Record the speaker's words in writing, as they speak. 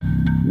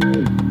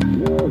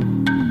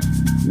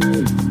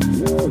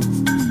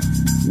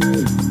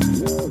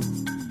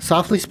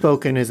Softly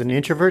Spoken is an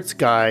introvert's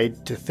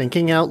guide to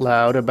thinking out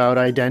loud about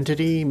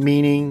identity,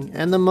 meaning,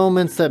 and the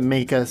moments that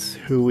make us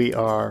who we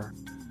are.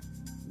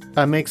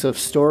 A mix of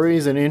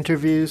stories and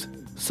interviews,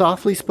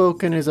 Softly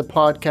Spoken is a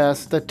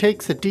podcast that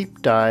takes a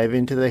deep dive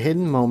into the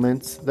hidden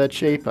moments that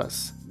shape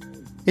us.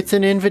 It's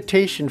an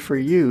invitation for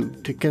you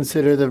to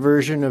consider the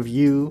version of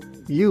you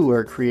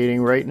are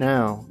creating right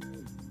now.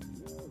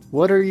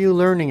 What are you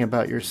learning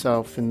about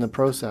yourself in the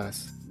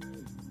process?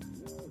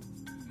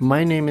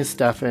 My name is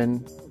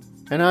Stefan,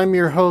 and I'm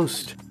your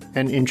host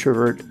and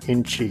introvert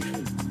in chief.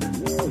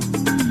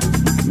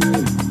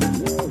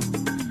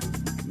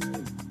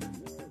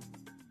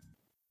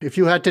 If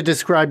you had to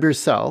describe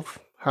yourself,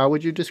 how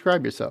would you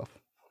describe yourself?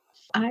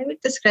 I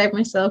would describe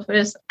myself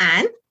as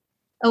Anne,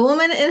 a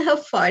woman in her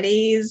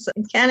 40s.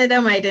 In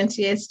Canada, my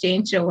identity has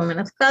changed to a woman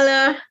of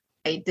color.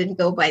 I didn't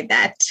go by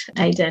that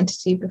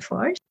identity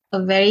before.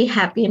 A very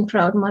happy and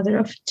proud mother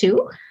of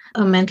 2,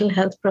 a mental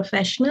health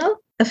professional,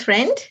 a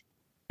friend,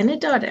 and a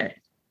daughter.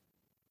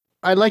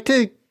 I'd like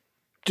to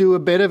do a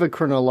bit of a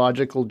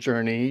chronological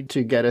journey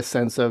to get a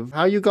sense of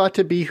how you got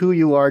to be who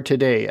you are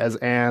today as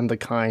Anne, the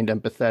kind,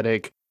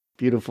 empathetic,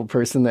 beautiful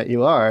person that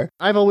you are.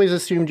 I've always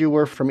assumed you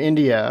were from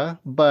India,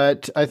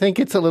 but I think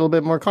it's a little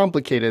bit more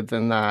complicated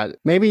than that.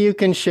 Maybe you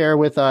can share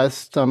with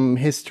us some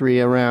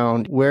history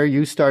around where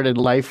you started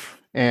life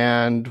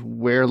and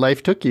where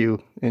life took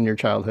you in your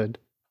childhood.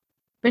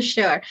 For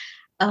sure.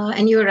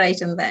 And you're right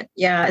in that.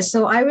 Yeah.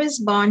 So I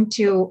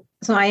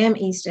am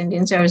East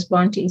Indian. So I was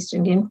born to East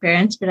Indian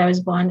parents, but I was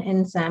born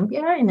in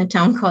Zambia in a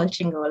town called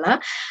Chingola.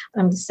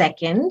 I'm the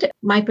second.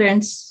 My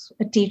parents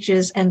are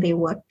teachers and they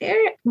worked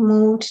there.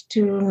 Moved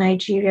to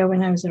Nigeria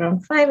when I was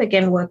around 5.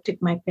 Again, worked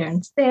with my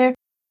parents there.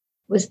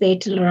 Was there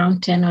till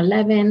around 10 or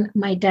 11.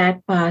 My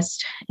dad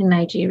passed in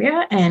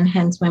Nigeria and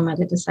hence my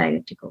mother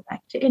decided to go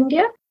back to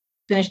India.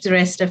 Finished the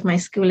rest of my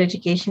school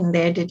education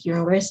there, did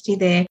university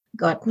there,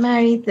 got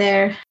married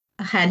there,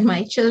 had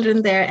my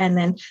children there, and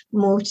then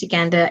moved to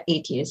Canada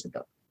 8 years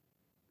ago.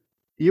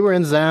 You were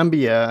in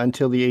Zambia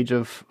until the age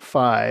of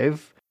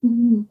 5.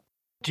 Mm-hmm.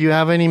 Do you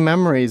have any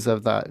memories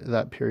of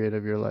that period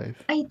of your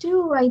life? I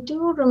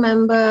do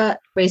remember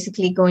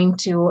basically going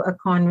to a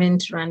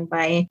convent run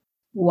by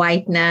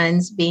white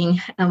nuns, being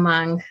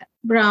among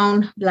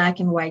brown, black,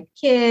 and white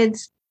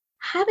kids,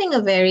 having a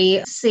very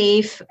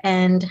safe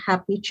and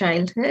happy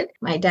childhood.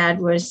 My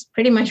dad was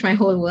pretty much my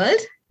whole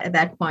world at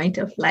that point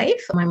of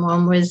life. My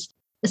mom was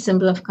a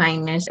symbol of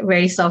kindness, a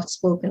very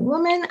soft-spoken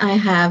woman. I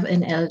have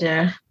an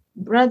elder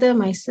brother,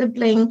 my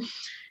sibling.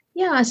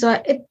 Yeah, so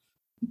it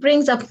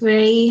brings up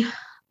very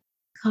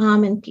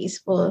calm and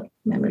peaceful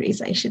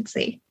memories, I should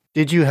say.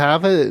 Did you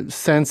have a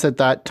sense at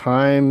that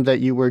time that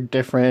you were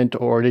different,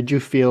 or did you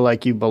feel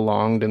like you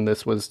belonged and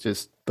this was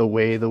just the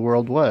way the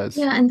world was?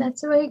 Yeah, and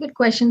that's a very good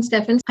question,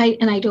 Stefan.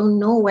 I don't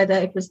know whether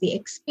it was the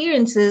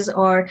experiences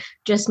or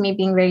just me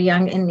being very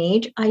young in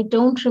age. I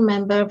don't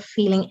remember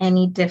feeling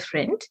any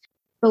different.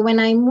 But when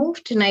I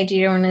moved to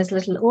Nigeria when I was a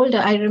little older,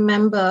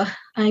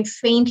 I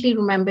faintly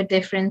remember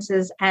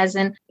differences as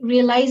in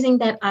realizing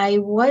that I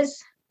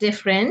was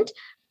different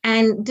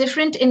and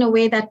different in a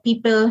way that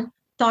people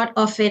thought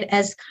of it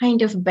as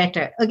kind of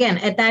better. Again,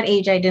 at that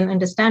age, I didn't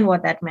understand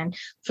what that meant.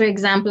 For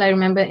example, I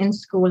remember in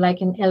school,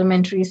 like in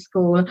elementary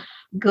school,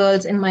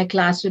 girls in my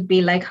class would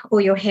be like, oh,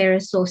 your hair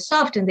is so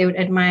soft, and they would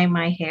admire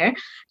my hair.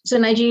 So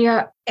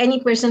Nigeria, any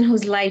person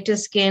who's lighter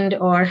skinned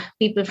or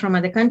people from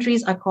other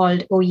countries are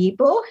called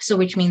Oyibo, so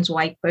which means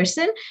white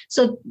person.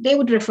 So they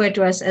would refer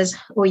to us as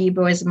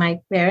Oyibo as my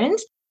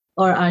parents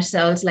or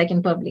ourselves like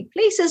in public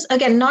places.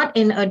 Again, not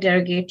in a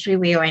derogatory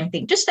way or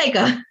anything, just like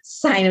a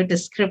sign of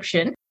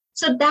description.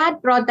 So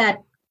that brought that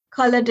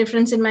color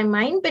difference in my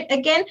mind. But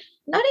again,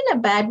 not in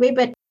a bad way,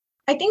 but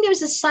I think there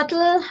was a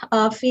subtle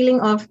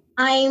feeling of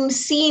I'm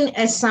seen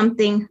as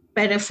something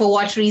better for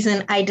what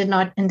reason I did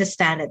not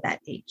understand at that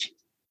age.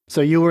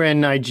 So you were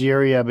in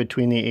Nigeria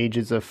between the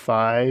ages of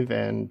 5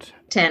 and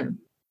 10.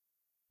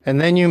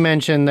 And then you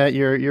mentioned that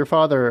your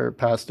father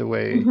passed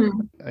away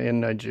in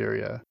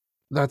Nigeria.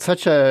 That's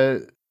such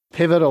a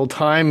pivotal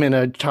time in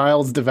a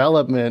child's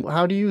development.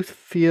 How do you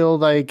feel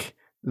like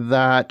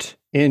that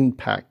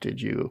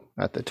impacted you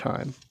at the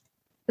time?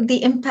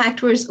 The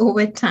impact was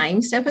over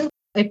time, Stephen.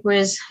 It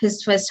was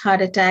his first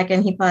heart attack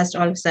and he passed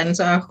all of a sudden.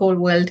 So our whole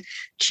world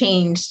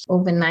changed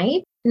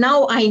overnight.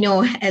 Now I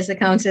know as a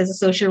counselor, as a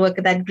social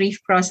worker, that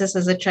grief process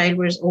as a child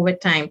was over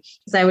time.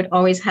 Because I would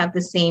always have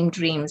the same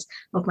dreams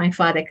of my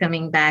father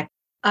coming back.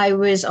 I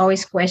was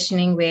always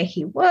questioning where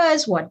he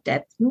was, what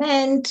death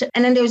meant.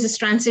 And then there was this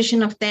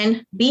transition of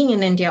then being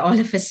in India all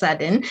of a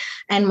sudden,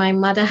 and my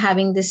mother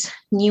having this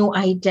new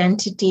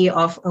identity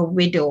of a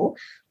widow,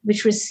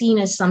 which was seen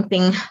as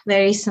something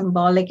very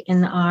symbolic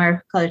in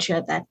our culture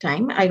at that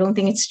time. I don't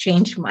think it's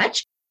changed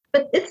much,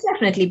 but it's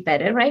definitely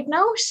better right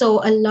now.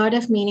 So a lot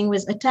of meaning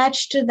was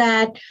attached to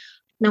that.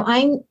 Now,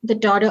 I'm the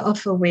daughter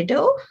of a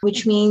widow,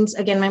 which means,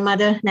 again, my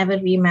mother never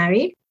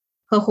remarried.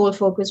 Her whole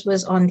focus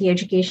was on the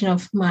education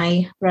of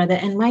my brother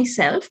and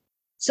myself.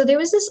 So there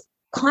was this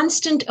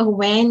constant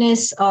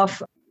awareness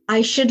of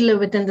I should live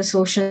within the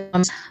social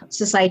norms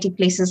society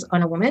places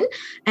on a woman,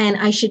 and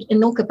I should in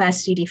no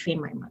capacity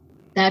defame my mother.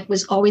 That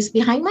was always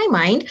behind my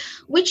mind,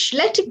 which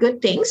led to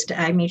good things.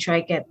 I made sure I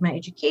get my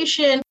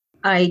education.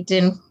 I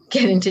didn't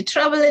get into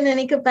trouble in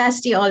any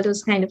capacity, all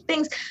those kind of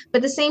things. But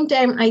at the same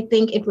time, I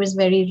think it was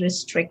very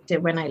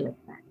restrictive when I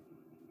lived back.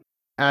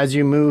 As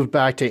you moved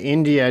back to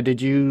India, did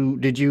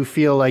you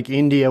feel like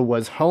India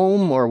was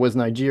home or was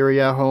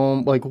Nigeria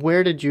home? Like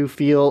where did you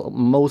feel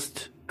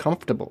most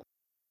comfortable?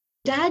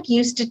 Dad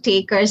used to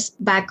take us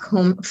back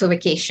home for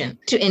vacation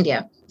to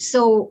India.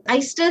 So I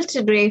still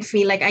today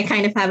feel like I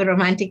kind of have a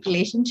romantic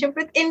relationship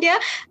with India.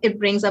 It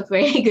brings up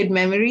very good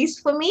memories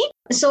for me.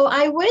 So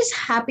I was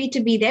happy to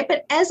be there.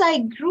 But as I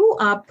grew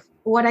up,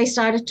 what I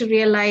started to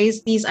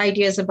realize these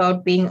ideas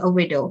about being a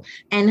widow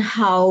and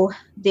how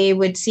they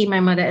would see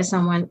my mother as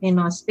someone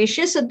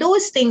inauspicious. So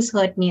those things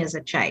hurt me as a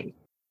child.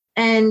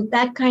 And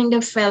that kind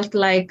of felt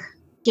like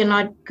you're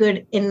not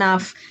good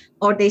enough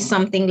or there's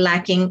something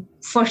lacking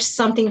for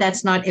something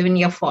that's not even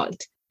your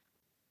fault.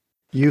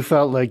 You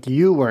felt like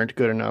you weren't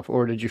good enough,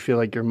 or did you feel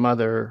like your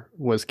mother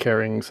was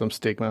carrying some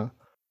stigma?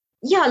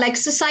 Yeah, like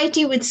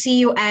society would see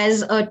you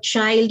as a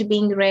child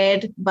being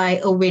reared by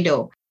a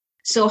widow.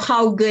 So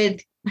how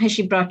good has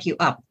she brought you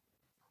up?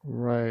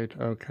 Right,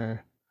 okay.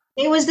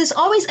 There was this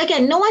always,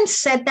 again, no one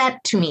said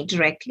that to me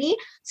directly,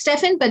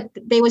 Stefan, but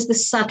there was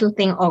this subtle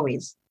thing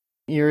always.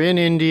 You're in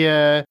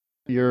India,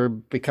 you're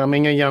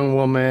becoming a young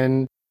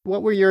woman.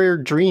 What were your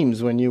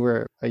dreams when you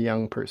were a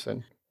young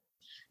person?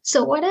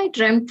 So what I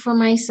dreamt for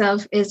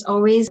myself is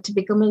always to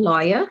become a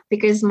lawyer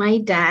because my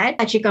dad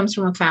actually comes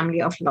from a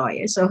family of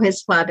lawyers. So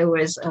his father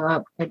was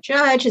a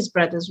judge, his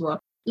brothers were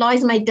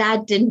lawyers. My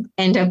dad didn't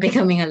end up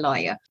becoming a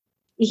lawyer.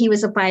 He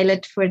was a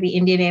pilot for the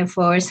Indian Air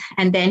Force,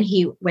 and then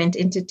he went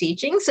into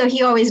teaching. So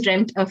he always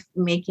dreamt of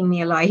making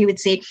me a lawyer. He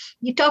would say,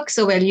 you talk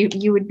so well,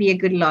 you would be a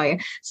good lawyer.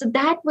 So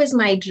that was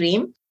my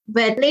dream.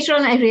 But later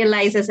on, I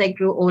realized as I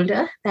grew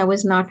older, that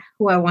was not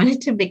who I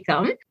wanted to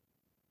become.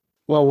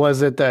 What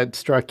was it that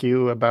struck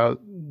you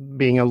about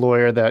being a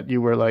lawyer that you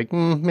were like,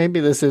 maybe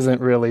this isn't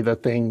really the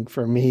thing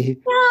for me?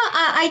 Yeah,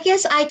 I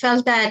guess I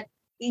felt that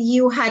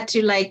you had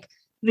to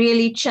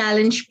really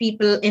challenge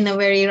people in a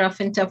very rough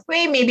and tough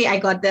way. Maybe I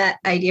got that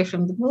idea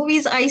from the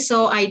movies I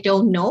saw. I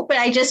don't know, but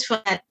I just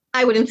felt that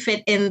I wouldn't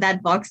fit in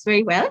that box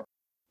very well.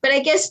 But I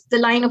guess the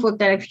line of work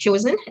that I've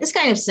chosen is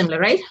kind of similar,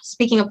 right?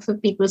 Speaking up for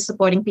people,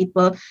 supporting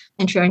people,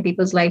 ensuring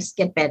people's lives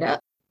get better.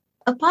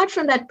 Apart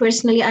from that,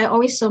 personally, I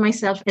always saw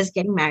myself as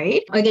getting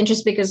married, again,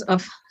 just because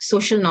of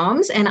social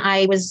norms. And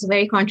I was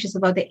very conscious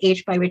about the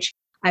age by which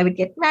I would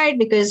get married,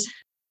 because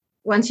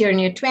once you're in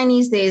your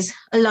 20s, there's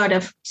a lot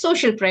of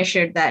social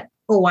pressure that,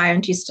 oh, why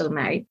aren't you still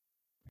married?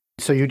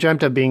 So you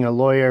dreamt of being a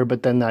lawyer,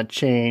 but then that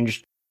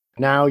changed.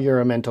 Now you're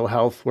a mental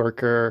health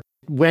worker.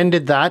 When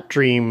did that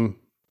dream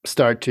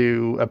start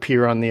to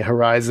appear on the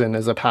horizon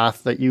as a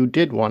path that you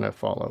did want to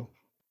follow?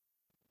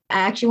 I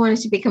actually wanted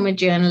to become a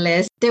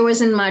journalist. There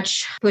wasn't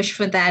much push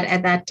for that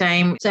at that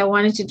time. So I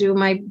wanted to do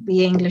my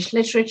BA English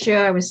literature.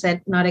 I was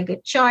said not a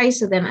good choice.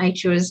 So then I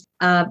chose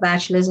a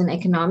bachelor's in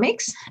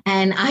economics.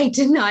 And I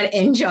did not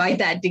enjoy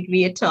that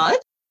degree at all,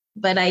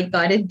 but I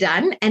got it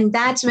done. And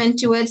that's when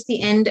towards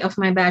the end of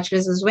my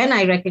bachelor's is when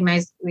I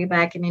recognized way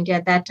back in India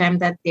at that time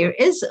that there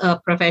is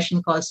a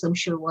profession called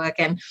social work.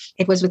 And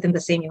it was within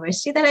the same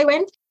university that I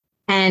went.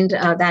 And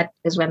that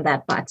is when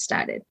that path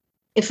started.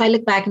 If I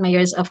look back in my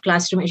years of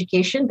classroom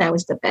education, that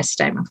was the best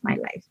time of my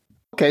life.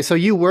 Okay, so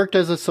you worked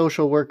as a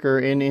social worker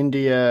in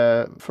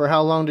India. For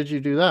how long did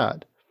you do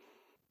that?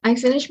 I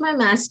finished my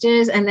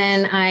master's and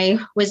then I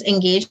was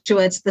engaged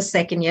towards the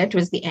second year,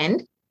 towards the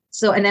end.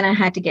 So, and then I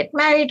had to get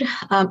married.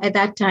 At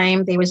that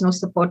time, there was no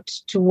support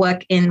to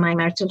work in my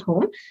marital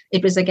home.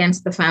 It was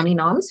against the family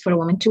norms for a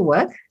woman to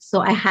work.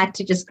 So I had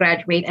to just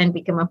graduate and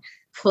become a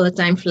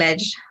full-time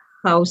fledged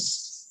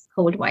household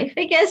wife,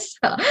 I guess,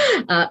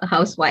 a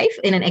housewife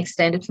in an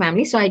extended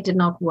family. So I did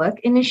not work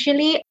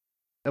initially.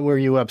 Were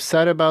you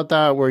upset about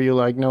that? Were you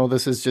like, no,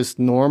 this is just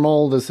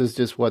normal. This is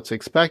just what's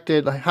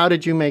expected. Like, how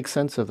did you make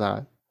sense of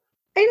that?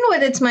 I don't know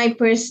whether it's my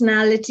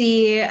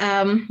personality.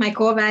 My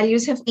core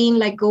values have been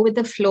go with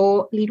the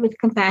flow, lead with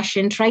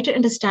compassion, try to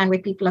understand where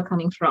people are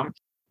coming from.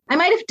 I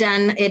might have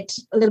done it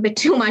a little bit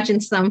too much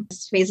in some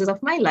phases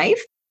of my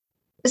life.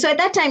 So at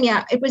that time,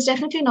 yeah, it was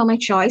definitely not my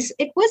choice.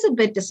 It was a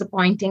bit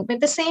disappointing, but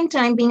at the same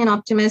time, being an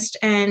optimist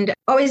and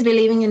always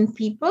believing in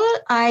people,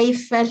 I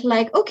felt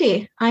like,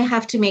 okay, I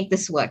have to make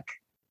this work.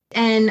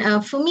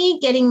 And for me,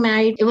 getting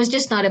married, it was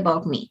just not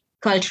about me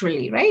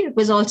culturally, right? It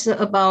was also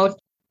about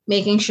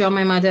making sure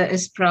my mother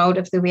is proud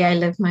of the way I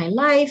live my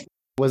life.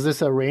 Was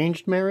this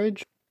arranged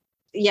marriage?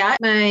 Yeah,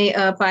 my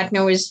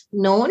partner was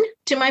known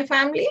to my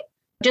family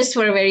just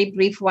for a very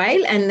brief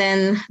while. And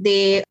then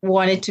they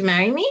wanted to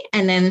marry me.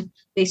 And then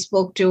they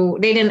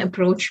didn't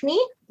approach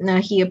me. No,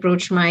 he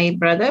approached my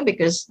brother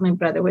because my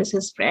brother was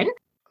his friend.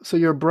 So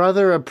your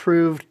brother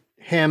approved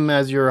him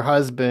as your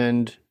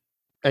husband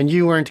and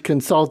you weren't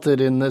consulted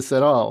in this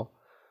at all?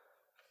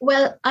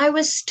 Well, I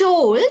was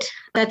told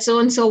that so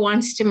and so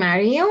wants to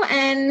marry you.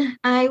 And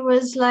I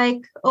was like,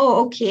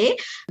 oh, okay.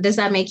 Does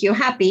that make you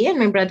happy? And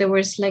my brother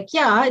was like,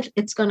 yeah,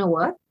 it's going to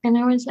work. And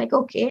I was like,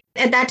 okay.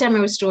 At that time, I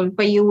was told,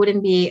 but you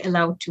wouldn't be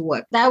allowed to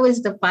work. That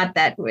was the part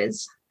that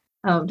was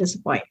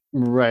disappointing.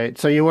 Right.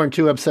 So you weren't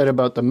too upset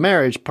about the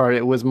marriage part.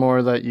 It was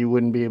more that you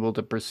wouldn't be able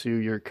to pursue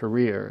your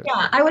career.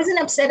 Yeah, I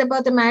wasn't upset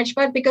about the marriage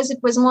part because it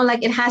was more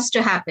like it has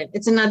to happen.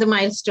 It's another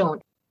milestone.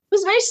 It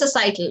was very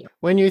societal.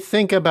 When you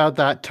think about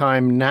that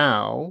time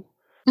now,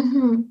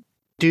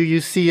 do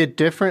you see it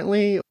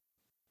differently?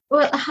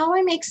 Well, how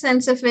I make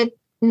sense of it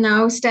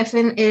now,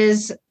 Stefan,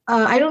 is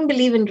I don't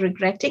believe in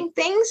regretting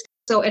things.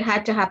 So it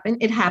had to happen.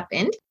 It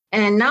happened.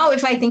 And now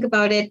if I think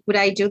about it, would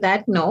I do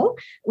that? No.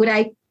 Would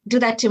I do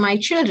that to my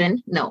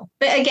children? No.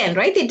 But again,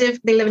 right?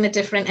 They live in a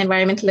different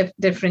environment, live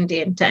different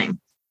day and time.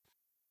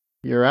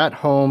 You're at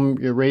home,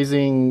 you're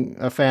raising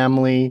a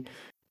family.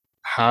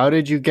 How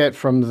did you get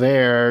from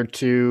there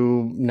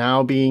to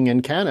now being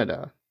in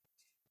Canada?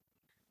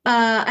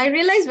 I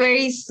realized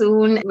very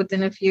soon,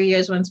 within a few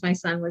years, once my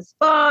son was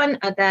born,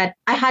 that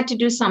I had to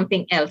do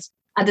something else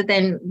other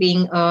than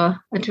being a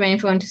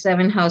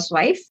 24/7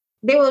 housewife.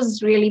 There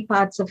was really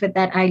parts of it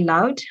that I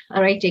loved,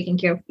 all right, taking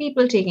care of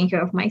people, taking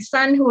care of my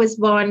son who was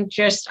born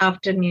just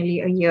after nearly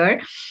a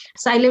year.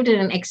 So I lived in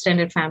an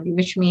extended family,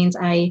 which means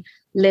I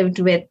lived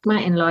with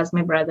my in-laws,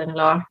 my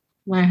brother-in-law,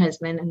 my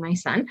husband, and my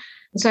son.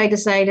 So I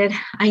decided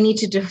I need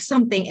to do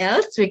something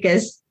else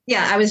because,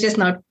 I was just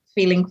not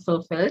feeling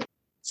fulfilled.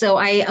 So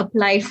I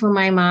applied for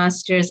my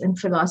master's in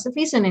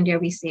philosophy. So in India,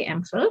 we say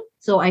MPhil.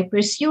 So I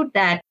pursued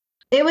that.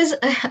 It was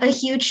a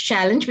huge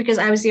challenge because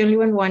I was the only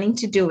one wanting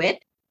to do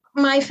it.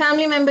 My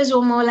family members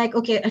were more like,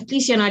 okay, at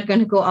least you're not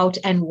going to go out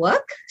and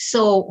work.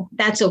 So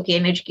that's okay.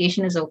 And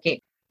education is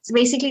okay. So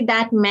basically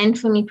that meant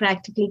for me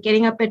practically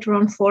getting up at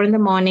around 4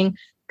 a.m,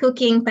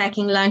 cooking,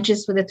 packing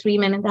lunches for the 3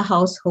 men in the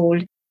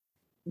household,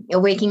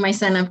 waking my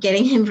son up,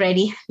 getting him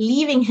ready,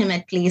 leaving him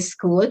at play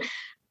school,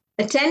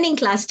 attending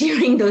class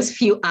during those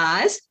few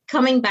hours,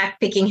 coming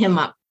back, picking him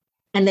up,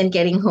 and then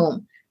getting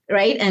home,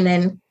 right? And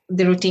then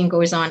the routine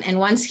goes on. And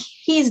once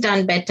he's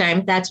done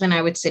bedtime, that's when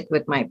I would sit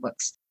with my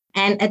books.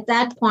 And at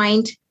that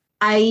point,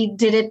 I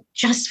did it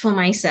just for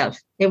myself.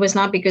 It was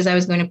not because I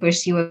was going to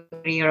pursue a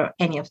career or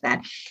any of that.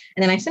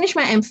 And then I finished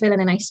my MPhil and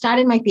then I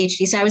started my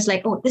PhD. So I was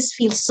like, oh, this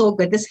feels so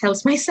good. This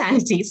helps my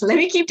sanity. So let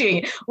me keep doing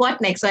it.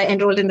 What next? So I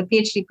enrolled in the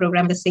PhD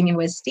program at the same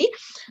university.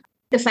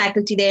 The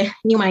faculty there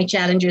knew my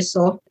challenges,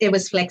 so it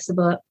was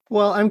flexible.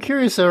 Well, I'm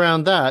curious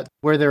around that.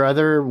 Were there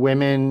other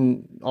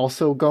women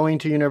also going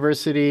to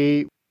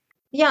university?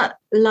 Yeah,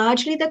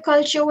 largely the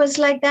culture was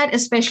like that,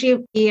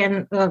 especially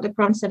in the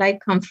province that I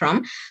come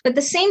from. But at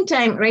the same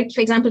time, right,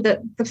 for example,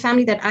 the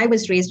family that I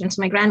was raised in,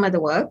 so my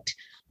grandmother worked,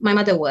 my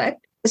mother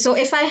worked. So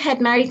if I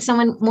had married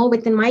someone more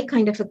within my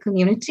kind of a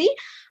community,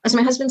 as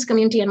my husband's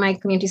community and my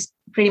community is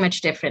pretty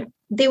much different,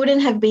 they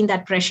wouldn't have been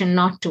that pressure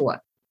not to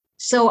work.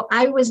 So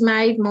I was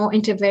married more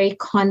into a very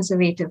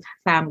conservative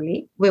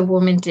family where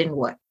women didn't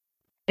work.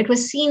 It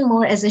was seen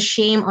more as a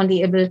shame on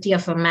the ability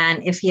of a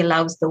man if he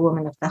allows the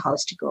woman of the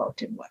house to go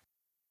out and work.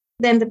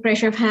 Then the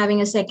pressure of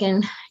having a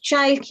second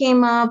child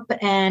came up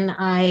and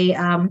I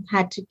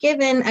had to give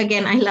in.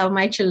 Again, I love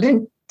my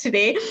children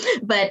today,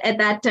 but at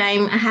that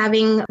time,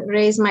 having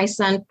raised my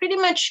son, pretty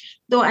much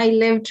though I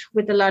lived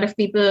with a lot of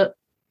people,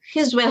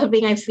 his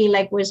well-being, I feel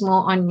like was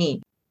more on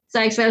me. So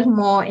I felt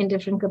more in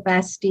different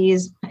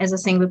capacities as a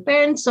single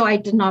parent. So I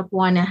did not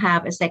want to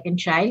have a second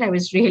child. I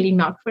was really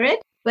not for it.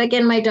 But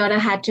again, my daughter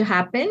had to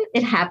happen.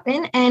 It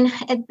happened. And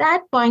at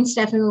that point,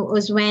 Stefan,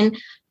 was when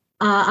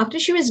after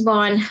she was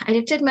born, I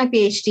did my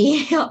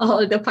PhD,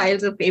 all the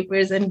piles of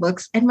papers and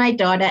books, and my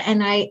daughter.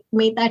 And I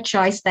made that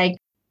choice like,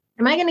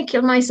 am I going to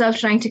kill myself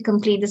trying to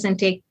complete this and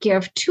take care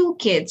of 2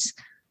 kids?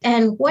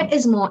 And what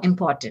is more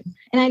important?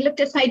 And I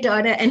looked at my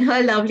daughter and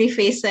her lovely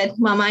face said,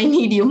 Mama, I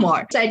need you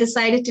more. So I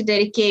decided to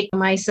dedicate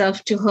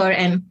myself to her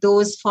and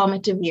those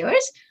formative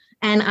years.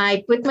 And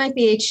I put my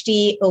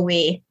PhD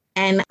away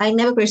and I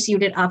never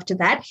pursued it after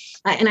that.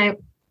 And I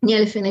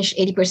nearly finished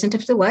 80%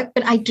 of the work,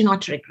 but I do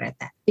not regret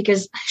that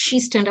because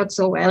she's turned out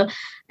so well.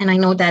 And I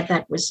know that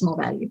that was more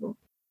valuable.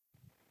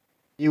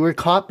 You were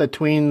caught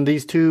between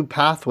these 2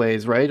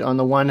 pathways, right? On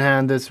the one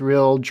hand, this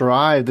real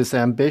drive, this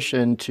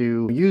ambition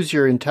to use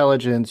your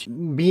intelligence,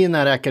 be in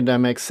that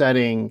academic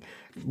setting,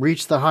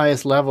 reach the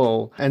highest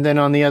level. And then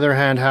on the other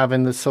hand,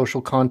 having the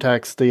social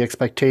context, the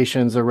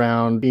expectations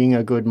around being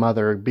a good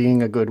mother,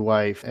 being a good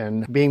wife,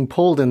 and being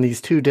pulled in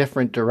these 2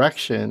 different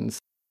directions.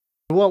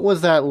 What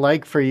was that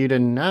like for you to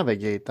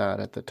navigate that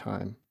at the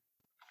time?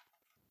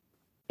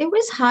 It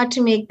was hard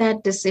to make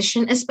that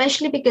decision,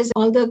 especially because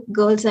all the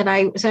girls that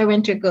I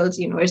went to a girls'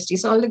 university.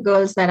 So all the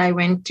girls that I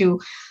went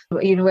to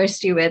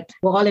university with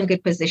were all in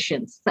good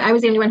positions. So I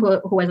was the only one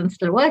who wasn't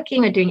still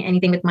working or doing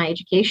anything with my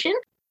education.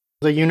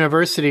 The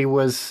university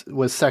was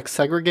sex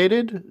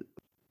segregated?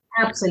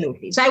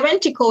 Absolutely. So I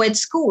went to co-ed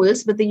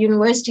schools, but the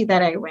university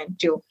that I went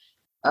to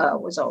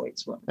was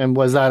always one. And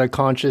was that a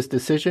conscious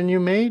decision you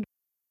made?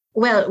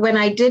 Well, when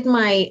I did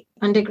my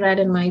undergrad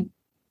and my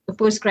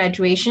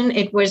post-graduation,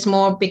 it was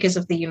more because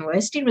of the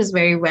university. It was a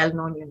very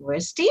well-known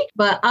university.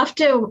 But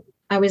after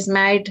I was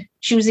married,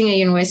 choosing a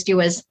university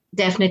was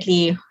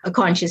definitely a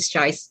conscious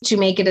choice to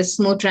make it a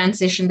smooth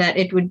transition, that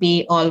it would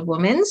be all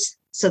women's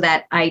so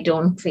that I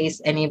don't face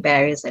any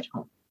barriers at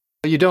home.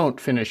 You don't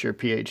finish your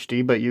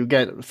PhD, but you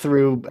get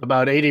through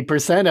about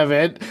 80% of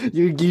it.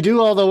 You do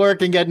all the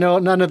work and get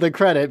none of the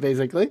credit,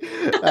 basically.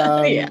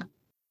 Yeah.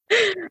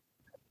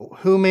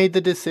 Who made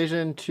the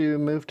decision to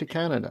move to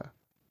Canada?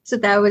 So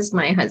that was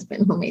my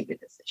husband who made the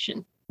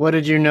decision. What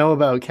did you know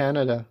about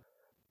Canada?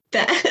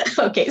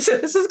 Okay, so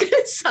this is going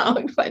to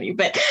sound funny,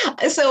 but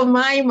so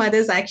my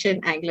mother's actually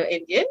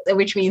Anglo-Indian,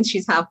 which means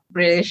she's half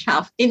British,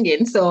 half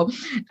Indian. So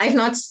I've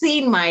not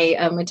seen my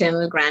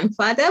maternal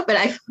grandfather, but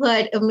I've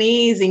heard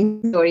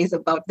amazing stories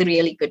about the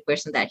really good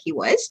person that he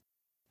was.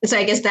 So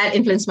I guess that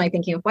influenced my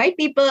thinking of white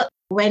people.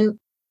 When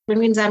we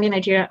were in Zambia,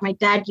 Nigeria, my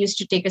dad used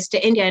to take us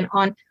to India, and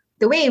on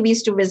the way we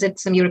used to visit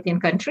some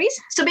European countries.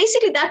 So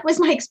basically that was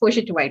my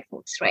exposure to white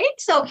folks, right?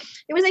 So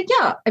it was like,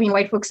 yeah, I mean,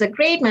 white folks are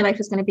great. My life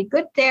is going to be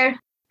good there.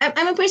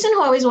 I'm a person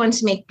who always wants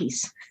to make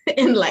peace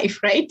in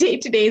life, right? Day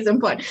to day is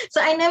important. So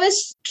I never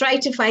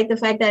tried to fight the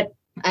fact that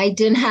I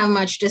didn't have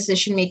much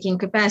decision-making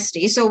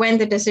capacity. So when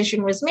the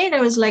decision was made, I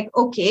was like,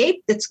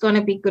 okay, it's going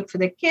to be good for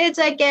the kids,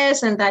 I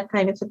guess, and that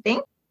kind of a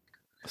thing.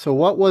 So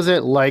what was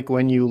it like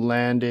when you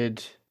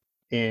landed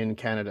in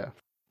Canada?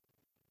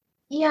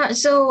 Yeah,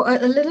 so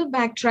a little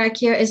backtrack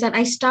here is that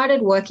I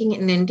started working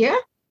in India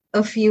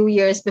a few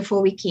years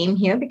before we came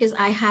here because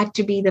I had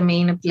to be the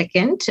main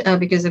applicant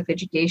because of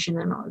education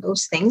and all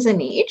those things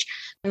and age.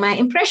 My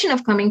impression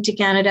of coming to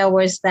Canada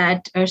was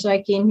that, so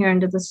I came here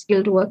under the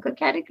skilled worker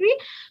category,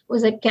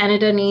 was that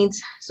Canada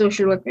needs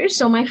social workers.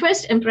 So my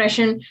first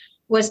impression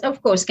was,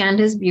 of course,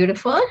 Canada is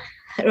beautiful,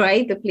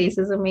 right? The place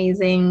is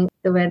amazing.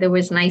 The weather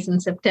was nice in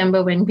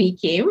September when we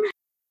came.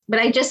 But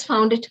I just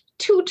found it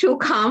too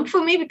calm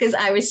for me because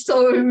I was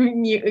so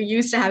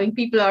used to having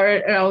people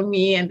around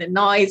me and the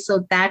noise.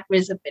 So that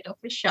was a bit of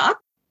a shock.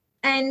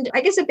 And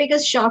I guess the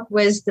biggest shock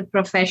was the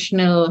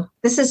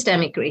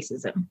systemic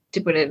racism,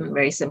 to put it in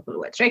very simple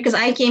words, right? Because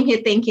I came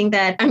here thinking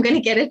that I'm going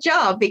to get a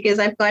job because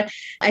I've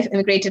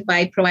immigrated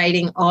by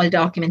providing all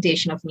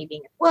documentation of me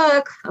being at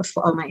work,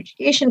 for all my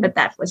education, but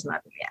that was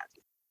not the reality.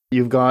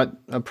 You've got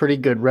a pretty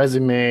good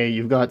resume,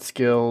 you've got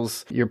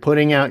skills, you're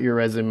putting out your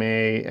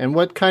resume. And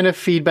what kind of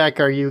feedback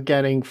are you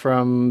getting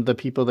from the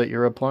people that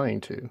you're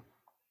applying to?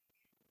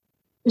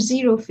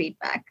 Zero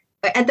feedback.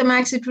 At the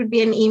max, it would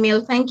be an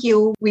email. Thank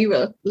you. We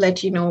will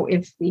let you know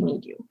if we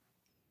need you.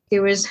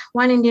 There was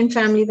one Indian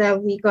family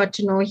that we got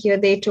to know here.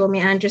 They told me,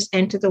 and just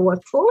enter the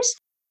workforce.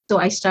 So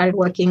I started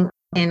working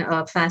in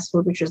a fast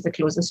food, which was the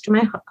closest to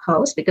my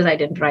house because I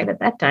didn't drive at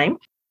that time.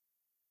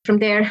 From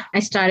there,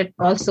 I started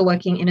also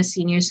working in a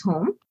seniors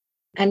home.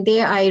 And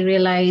there I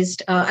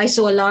realized I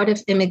saw a lot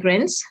of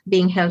immigrants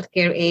being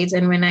healthcare aides.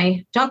 And when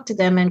I talked to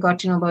them and got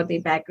to know about their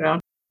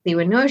background, they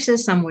were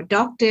nurses, some were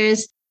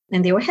doctors,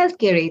 and they were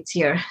healthcare aides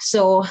here.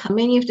 So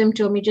many of them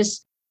told me,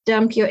 just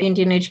dump your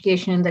Indian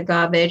education in the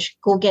garbage,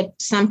 go get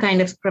some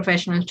kind of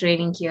professional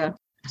training here.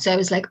 So I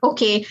was like,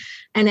 okay.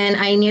 And then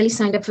I nearly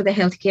signed up for the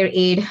healthcare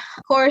aid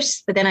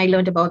course, but then I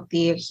learned about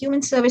the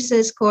human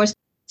services course.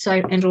 So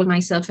I enrolled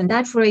myself in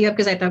that for a year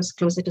because I thought it was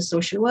closer to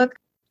social work.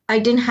 I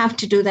didn't have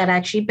to do that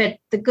actually, but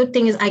the good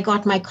thing is I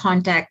got my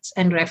contacts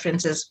and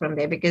references from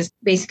there because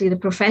basically the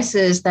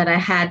professors that I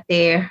had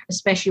there,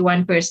 especially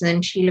one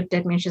person, she looked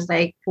at me and she's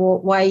like, well,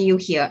 why are you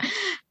here?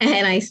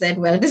 And I said,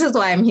 well, this is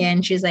why I'm here.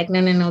 And she's like,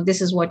 no,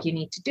 this is what you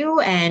need to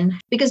do. And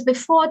because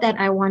before that,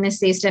 I want to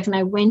say, Stefan,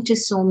 I went to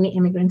so many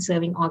immigrant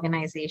serving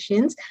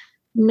organizations.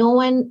 No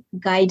one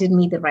guided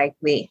me the right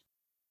way.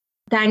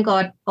 Thank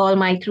God, all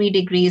my 3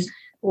 degrees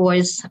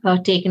was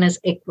taken as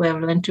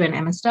equivalent to an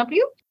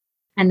MSW.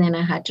 And then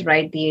I had to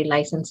write the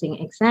licensing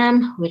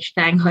exam, which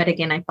thank God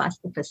again, I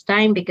passed the first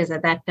time because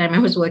at that time I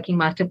was working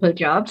multiple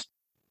jobs.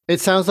 It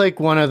sounds like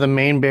one of the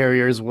main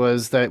barriers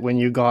was that when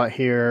you got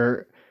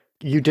here,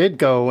 you did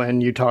go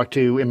and you talked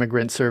to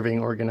immigrant serving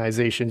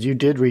organizations. You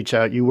did reach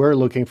out. You were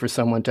looking for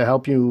someone to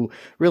help you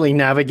really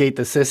navigate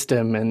the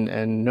system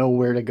and know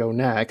where to go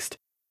next.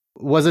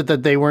 Was it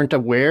that they weren't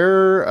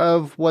aware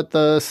of what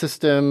the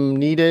system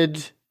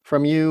needed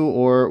from you,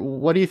 or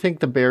what do you think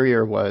the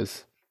barrier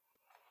was?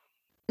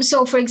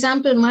 So, for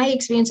example, my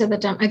experience at the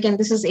time, again,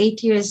 this is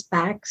 8 years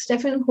back,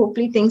 Stefan,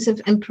 hopefully things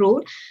have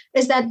improved,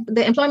 is that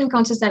the employment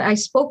counselors that I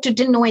spoke to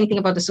didn't know anything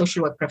about the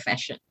social work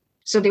profession.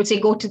 So they would say,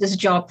 go to this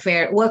job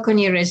fair, work on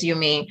your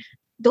resume,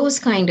 those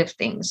kind of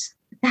things.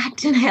 That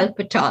didn't help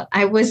at all.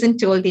 I wasn't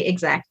told the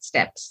exact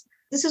steps.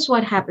 This is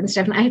what happened,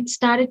 Stefan. I had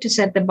started to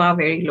set the bar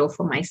very low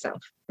for myself,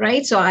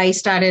 right? So I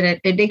started at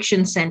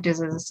addiction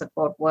centers as a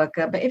support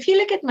worker. But if you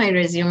look at my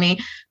resume,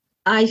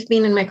 I've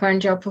been in my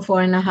current job for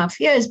 4.5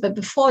 years. But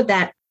before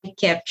that, I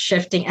kept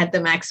shifting at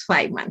the max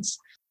 5 months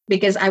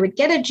because I would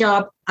get a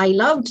job. I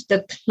loved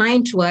the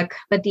client work,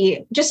 but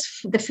the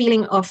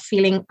feeling of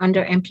feeling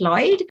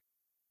underemployed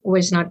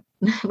was not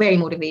very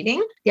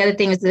motivating. The other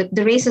thing is the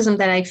racism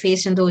that I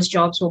faced in those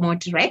jobs were more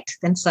direct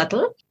than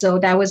subtle. So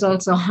that was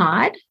also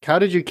hard. How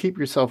did you keep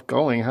yourself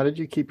going? How did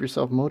you keep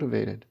yourself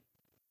motivated?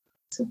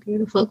 It's a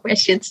beautiful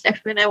question,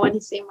 Stefan. I want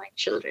to say my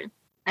children.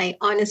 I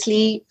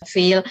honestly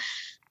feel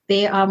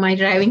they are my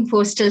driving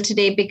force till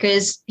today,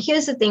 because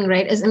here's the thing,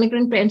 right? As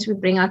immigrant parents, we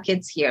bring our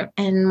kids here.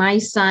 And my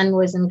son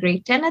was in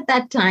grade 10 at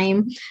that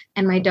time,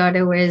 and my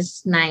daughter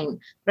was 9,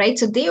 right?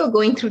 So they were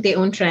going through their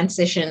own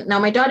transition. Now,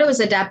 my daughter was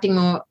adapting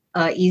more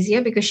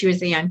easier because she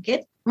was a young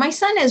kid. My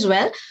son as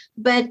well.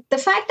 But the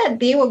fact that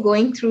they were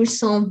going through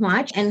so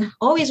much and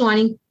always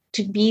wanting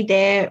to be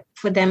there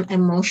for them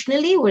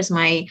emotionally was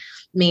my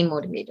main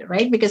motivator,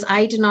 right? Because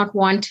I did not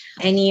want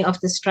any of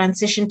this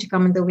transition to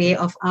come in the way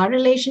of our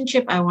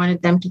relationship. I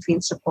wanted them to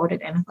feel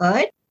supported and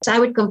heard. So I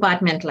would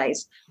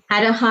compartmentalize.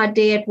 Had a hard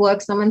day at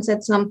work, someone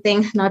said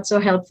something not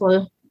so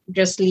helpful,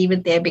 just leave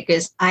it there,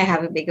 because I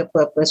have a bigger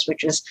purpose,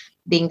 which is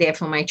being there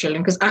for my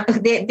children, because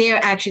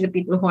they're actually the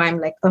people who I'm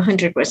like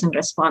 100%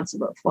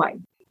 responsible for.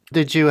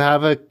 Did you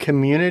have a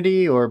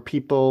community or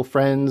people,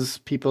 friends,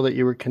 people that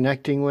you were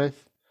connecting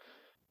with?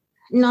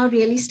 Not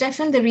really,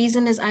 Stefan. The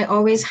reason is I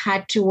always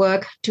had to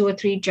work 2 or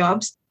 3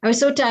 jobs. I was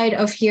so tired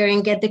of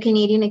hearing get the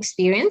Canadian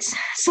experience.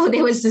 So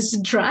there was this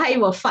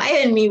drive or fire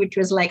in me, which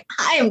was like,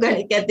 I am going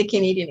to get the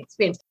Canadian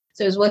experience.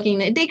 So I was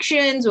working in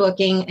addictions,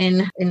 working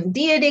in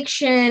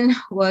de-addiction,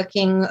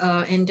 working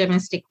in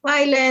domestic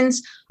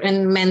violence,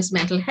 and men's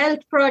mental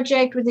health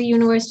project with the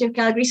University of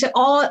Calgary. So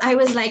I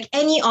was like,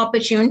 any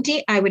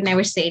opportunity, I would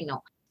never say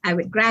no. I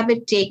would grab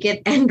it, take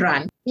it, and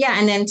run. Yeah,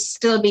 and then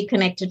still be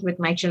connected with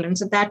my children.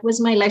 So that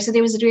was my life. So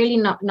there was really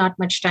not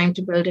much time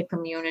to build a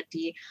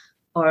community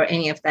or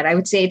any of that. I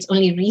would say it's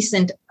only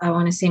recent, I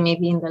want to say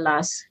maybe in the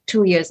last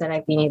 2 years, that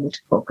I've been able to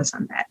focus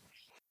on that.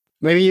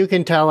 Maybe you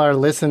can tell our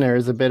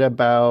listeners a bit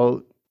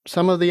about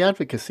some of the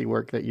advocacy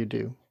work that you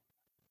do.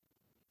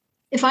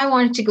 If I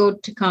wanted to go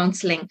to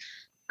counseling,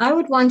 I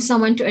would want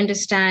someone to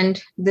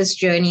understand this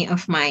journey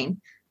of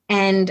mine.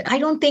 And I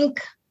don't think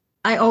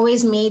I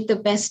always made the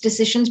best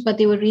decisions, but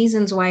there were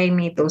reasons why I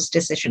made those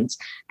decisions.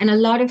 And a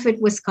lot of it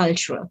was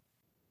cultural,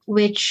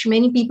 which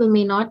many people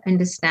may not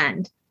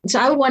understand. So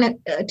I would want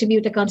to be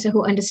with a counselor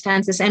who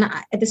understands this. And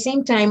at the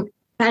same time,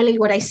 parallel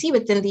what I see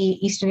within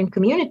the Eastern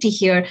community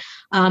here.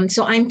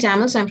 So I'm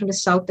Tamil, so I'm from the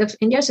south of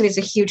India. So there's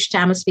a huge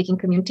Tamil speaking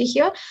community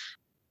here.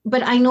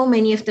 But I know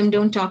many of them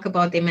don't talk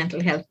about their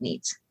mental health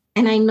needs.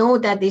 And I know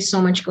that there's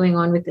so much going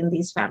on within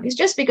these families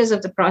just because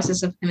of the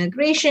process of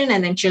immigration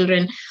and then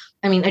children,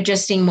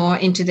 adjusting more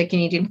into the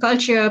Canadian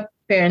culture,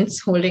 parents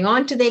holding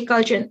on to their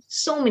culture, and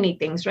so many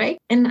things, right?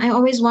 And I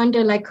always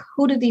wonder, like,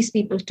 who do these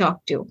people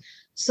talk to?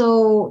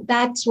 So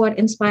that's what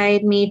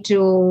inspired me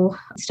to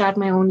start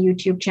my own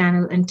YouTube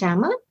channel in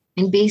Tamil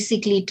and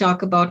basically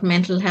talk about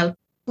mental health.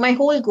 My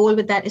whole goal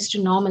with that is to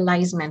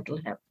normalize mental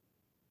health.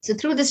 So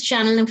through this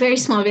channel, in a very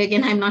small way,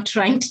 again, I'm not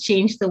trying to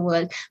change the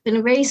world, but in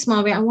a very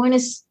small way, I want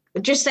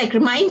to just like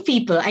remind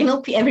people, I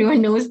know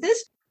everyone knows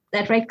this,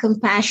 that right,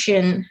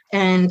 compassion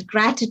and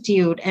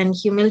gratitude and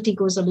humility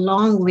goes a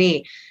long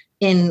way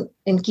in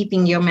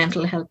keeping your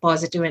mental health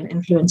positive and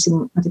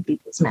influencing other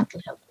people's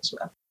mental health as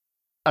well.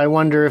 I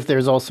wonder if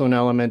there's also an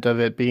element of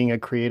it being a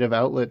creative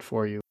outlet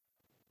for you.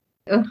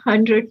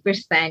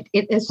 100%.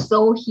 It is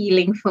so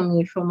healing for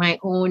me, for my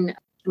own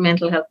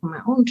mental health, for my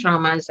own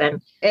traumas.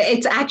 And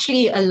it's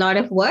actually a lot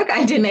of work.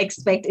 I didn't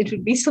expect it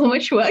would be so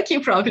much work.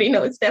 You probably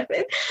know,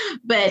 Stefan.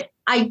 But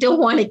I don't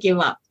want to give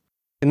up.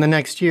 In the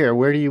next year,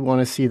 where do you want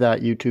to see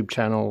that YouTube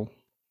channel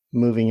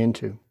moving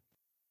into?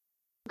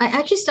 I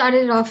actually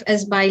started off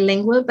as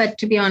bilingual, but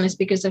to be honest,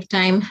 because of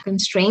time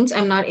constraints,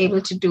 I'm not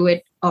able to do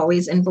it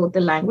always in both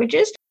the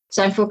languages.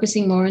 So I'm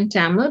focusing more on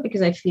Tamil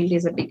because I feel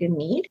there's a bigger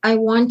need. I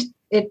want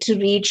it to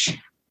reach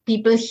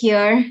people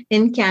here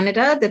in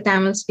Canada, the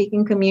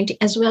Tamil-speaking community,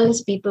 as well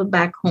as people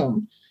back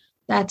home.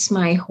 That's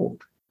my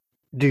hope.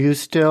 Do you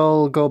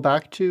still go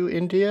back to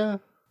India?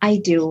 I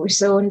do.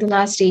 So in the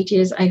last 8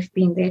 years, I've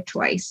been there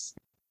twice.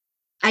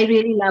 I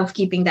really love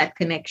keeping that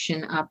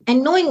connection up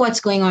and knowing what's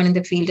going on in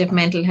the field of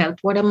mental health.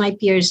 What are my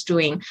peers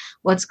doing?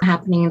 What's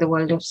happening in the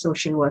world of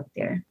social work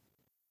there?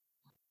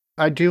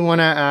 I do want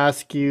to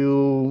ask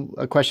you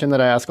a question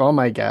that I ask all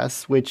my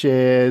guests, which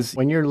is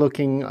when you're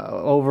looking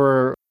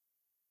over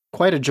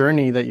quite a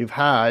journey that you've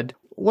had,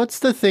 what's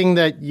the thing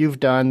that you've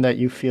done that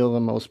you feel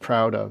the most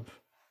proud of?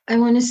 I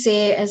want to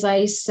say, as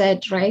I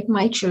said, right,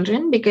 my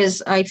children,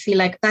 because I feel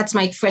like that's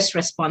my first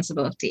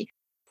responsibility.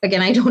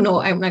 Again, I don't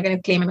know, I'm not going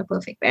to claim I'm a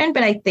perfect parent,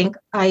 but I think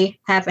I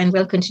have and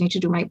will continue to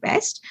do my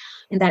best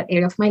in that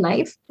area of my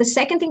life. The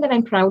second thing that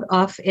I'm proud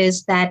of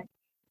is that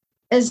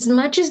as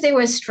much as there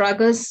were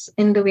struggles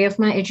in the way of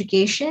my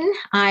education,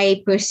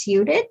 I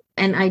pursued it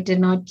and I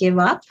did not give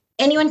up.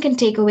 Anyone can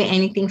take away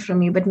anything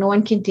from you, but no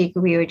one can take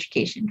away your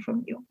education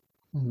from you.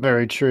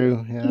 Very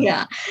true.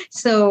 Yeah.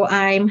 So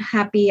I'm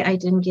happy I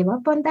didn't give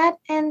up on that.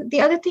 And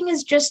the other thing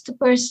is just the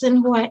person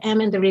who I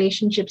am and the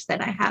relationships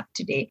that I have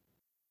today.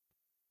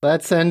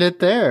 Let's end it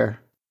there.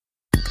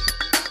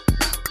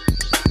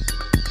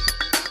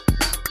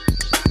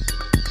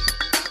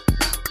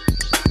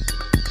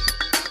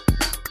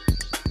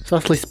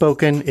 Softly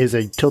Spoken is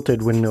a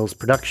Tilted Windmills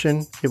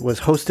production. It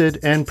was hosted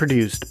and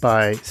produced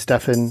by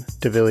Stefan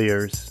de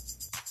Villiers.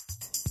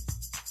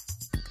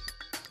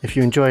 If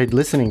you enjoyed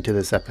listening to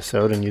this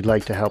episode and you'd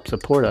like to help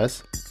support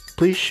us,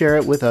 please share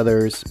it with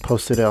others,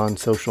 post it on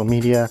social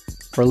media,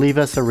 or leave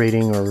us a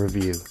rating or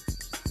review.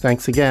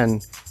 Thanks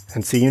again,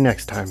 and see you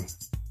next time.